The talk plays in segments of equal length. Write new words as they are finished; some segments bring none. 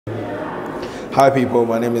Hi people,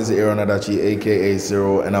 my name is Aaron Adachi, aka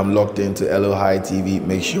Zero, and I'm locked into Elohai TV.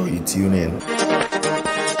 Make sure you tune in.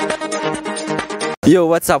 Yo,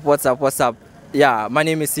 what's up? Yeah, my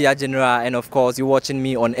name is Sia General, and of course you're watching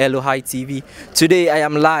me on elohai TV. Today I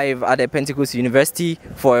am live at the Pentecost University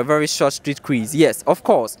for a very short street quiz. Yes, of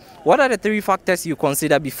course. What are the 3 factors you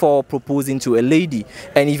consider before proposing to a lady?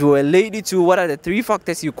 And if you're a lady too, what are the 3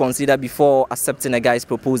 factors you consider before accepting a guy's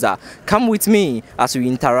proposal? Come with me as we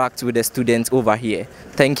interact with the students over here.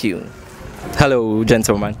 Thank you. Hello,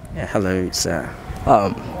 gentlemen. Yeah, hello, sir.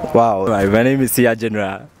 Wow. My name is Sia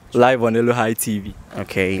General, live on elohai TV.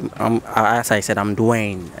 Okay, as I said, I'm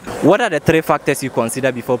Dwayne. What are the 3 factors you consider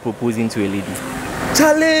before proposing to a lady?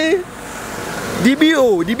 Charlie,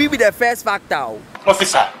 DB be the first factor.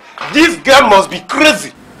 Officer, this girl must be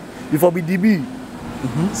crazy. Before be DB.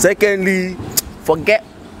 Secondly, forget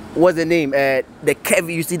what's the name? The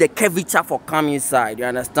curvy. You see the curvature for coming inside. You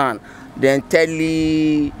understand? Then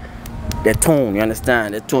thirdly, the tone. You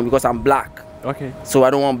understand the tone because I'm black. Okay. So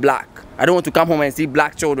I don't want black. I don't want to come home and see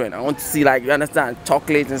black children. I want to see, like, you understand,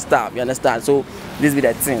 chocolates and stuff. You understand? So this be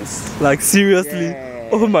the things. Like seriously? Yeah.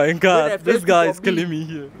 Oh my God! This guy is killing me. me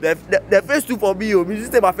here. The first 2 for me, me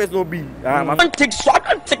just say my face no be. I don't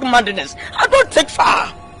take madness. I don't take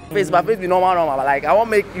far. My face be normal, but like I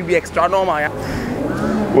want to make you be extra normal.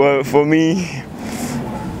 Yeah? Well, for me,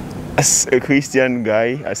 as a Christian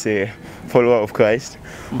guy, as a follower of Christ,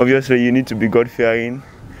 obviously you need to be God-fearing.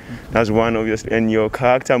 That's one, obviously, and your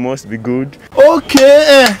character must be good.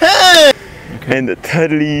 Okay. And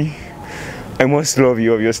thirdly, I must love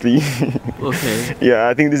you, obviously. Okay. Yeah,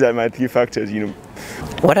 I think these are my 3 factors, you know.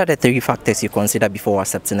 What are the 3 factors you consider before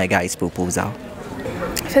accepting a guy's proposal?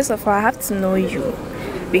 First of all, I have to know you.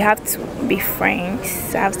 We have to be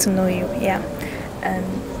friends. I have to know you, yeah. And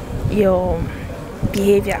your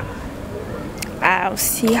behavior. I'll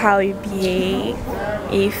see how you behave.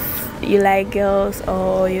 If you like girls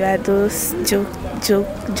or you are those joke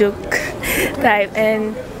type,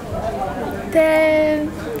 and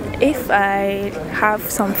then if I have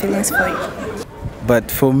some feelings for you. But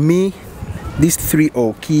for me, these 3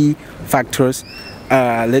 are key factors.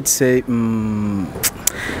 Let's say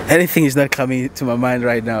anything is not coming to my mind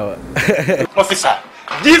right now. Officer,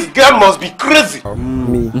 this girl must be crazy.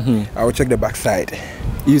 Me, I will check the backside.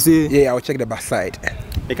 You see? Yeah, I will check the backside.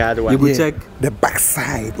 You will check the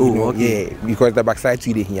backside. Oh, you know, okay. Yeah, because the backside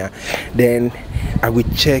see here. Then I will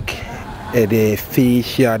check the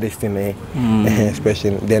facial destiny,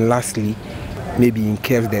 especially. Then lastly, maybe in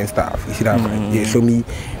curves and stuff. You see that? Yeah. So me,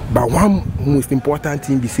 but one most important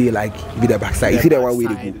thing be say like be the backside. You see that one way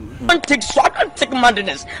to go. I don't take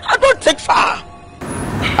madness. I don't take far.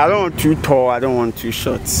 I don't want too tall, I don't want too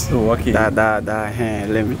short. Oh, okay. That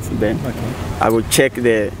limit. Then I will check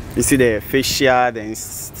the facial and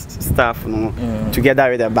stuff, you know, together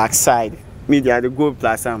with the backside. Media the gold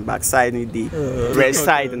plus and backside need the breast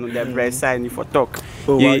side, you know, the breast side need for talk.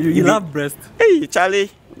 Oh, wow. You love breast. Hey, Charlie,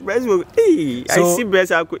 breast will. Hey, so, I see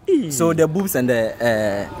breast. I could. Hey. So the boobs and the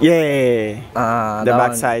the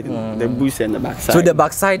backside, the boobs and the backside. So the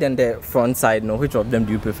backside and the front side, no, which of them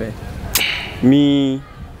do you prefer? Me,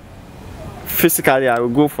 physically, I will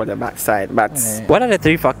go for the backside. But what are the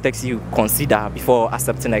 3 factors you consider before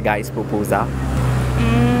accepting a guy's proposal?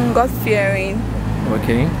 God-fearing.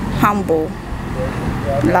 Okay. Humble.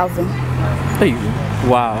 Loving. Hey.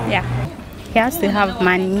 Wow. Yeah. He has to have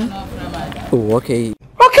money. Oh, okay.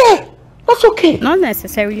 Okay, that's okay. Not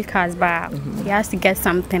necessarily cars, but he has to get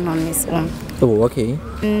something on his own. Oh, okay.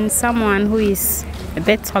 Someone who is a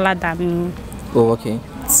bit taller than me. Oh, okay.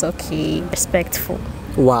 It's okay. Respectful.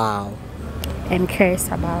 Wow. And cares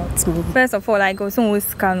about me. First of all, I go so so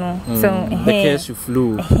the cares you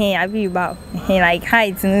flew. I be about like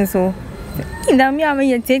height and so. In the me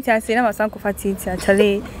am tete say na masan ko fatete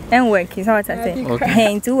actually and work is what I say.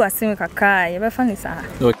 Hey, into asim kaka, you be funny sir.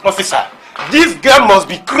 Officer, this girl must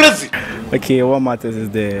be crazy. Okay, what matters is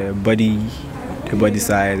the body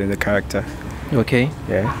side and the character. Okay.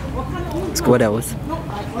 Yeah. What else?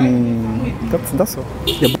 That's all.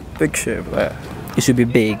 The big shape. It should be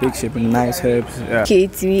big. Big shape and nice hips. Yeah.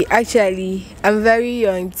 Okay, actually, I'm very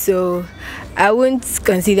young, so I won't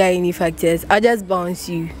consider any factors. I'll just bounce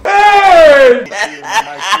you. Hey!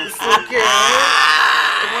 It's okay.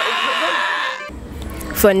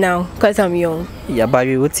 For now, because I'm young. Yeah, but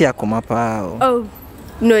we would see a come up. Oh,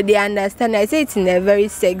 no, they understand. I say it in a very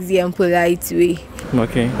sexy and polite way.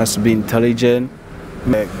 Okay. Has to be intelligent,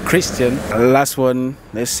 Christian. Last one,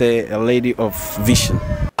 let's say a lady of vision.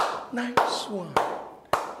 Nice one.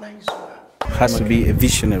 Has to be a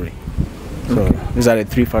visionary. So these are the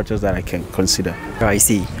 3 factors that I can consider. I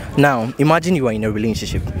see. Now, imagine you are in a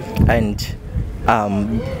relationship and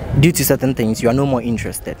due to certain things, you are no more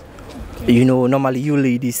interested. You know, normally you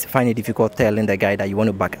ladies find it difficult telling the guy that you want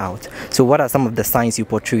to back out. So what are some of the signs you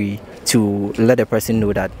portray to let the person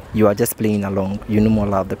know that you are just playing along, you no more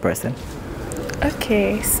love the person?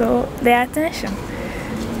 Okay, so the attention.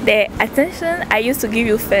 The attention I used to give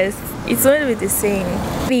you first, it's always the same.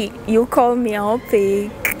 You call me, I'll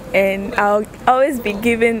pick, and I'll always be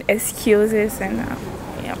giving excuses and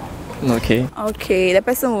yeah. Okay. Okay, the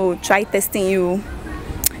person will try testing you.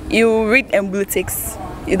 You read and blue ticks.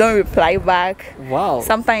 You don't reply back. Wow.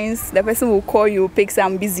 Sometimes the person will call you, pick, say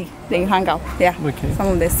I'm busy, then you hang up. Yeah. Okay. Some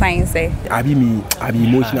of the signs there. I be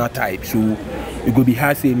emotional type, so it go be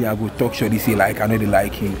hard saying me I go talk sure they say like I know they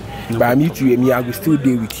like you. But I meet you and me I go still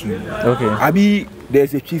deal with you. Okay. I be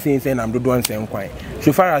there's a chief saying I'm the one saying quiet.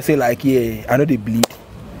 So far I say like yeah, I know they bleed.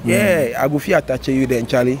 Yeah, I go feel attached to you then,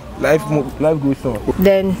 Charlie. Life goes on.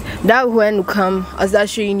 Then that when you come, I start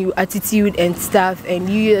showing you attitude and stuff, and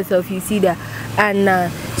you yourself, you see that.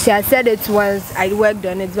 And she has said it once, I worked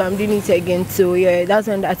on it, so I'm doing it again. So yeah, that's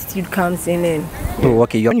when the attitude comes in. And oh,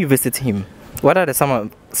 okay. When you visit him, what are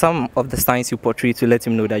some of the signs you portray to let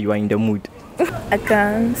him know that you are in the mood? I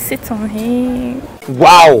can sit on him.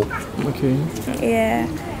 Wow. Okay. Yeah,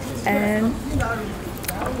 and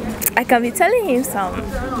I can be telling him some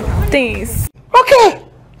things. Okay,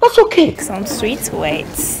 that's okay. Some sweet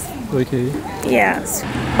words. Okay. Yes.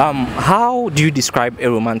 How do you describe a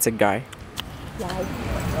romantic guy?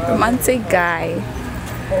 Romantic guy.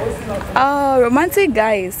 Romantic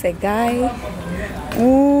guy is a guy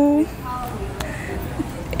who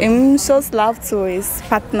shows love to his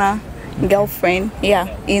partner, girlfriend, yeah,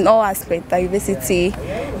 in all aspects, diversity,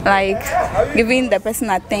 like giving the person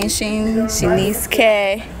attention, she needs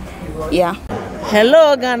care, yeah.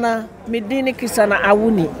 Hello, Ghana. Midini Kisana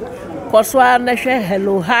Awuni. Koswa Neshe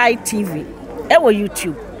Elohai TV. Ewo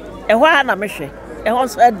YouTube. Ewa na meshe. Ewa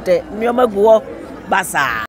so de Nyoma Guo Basa.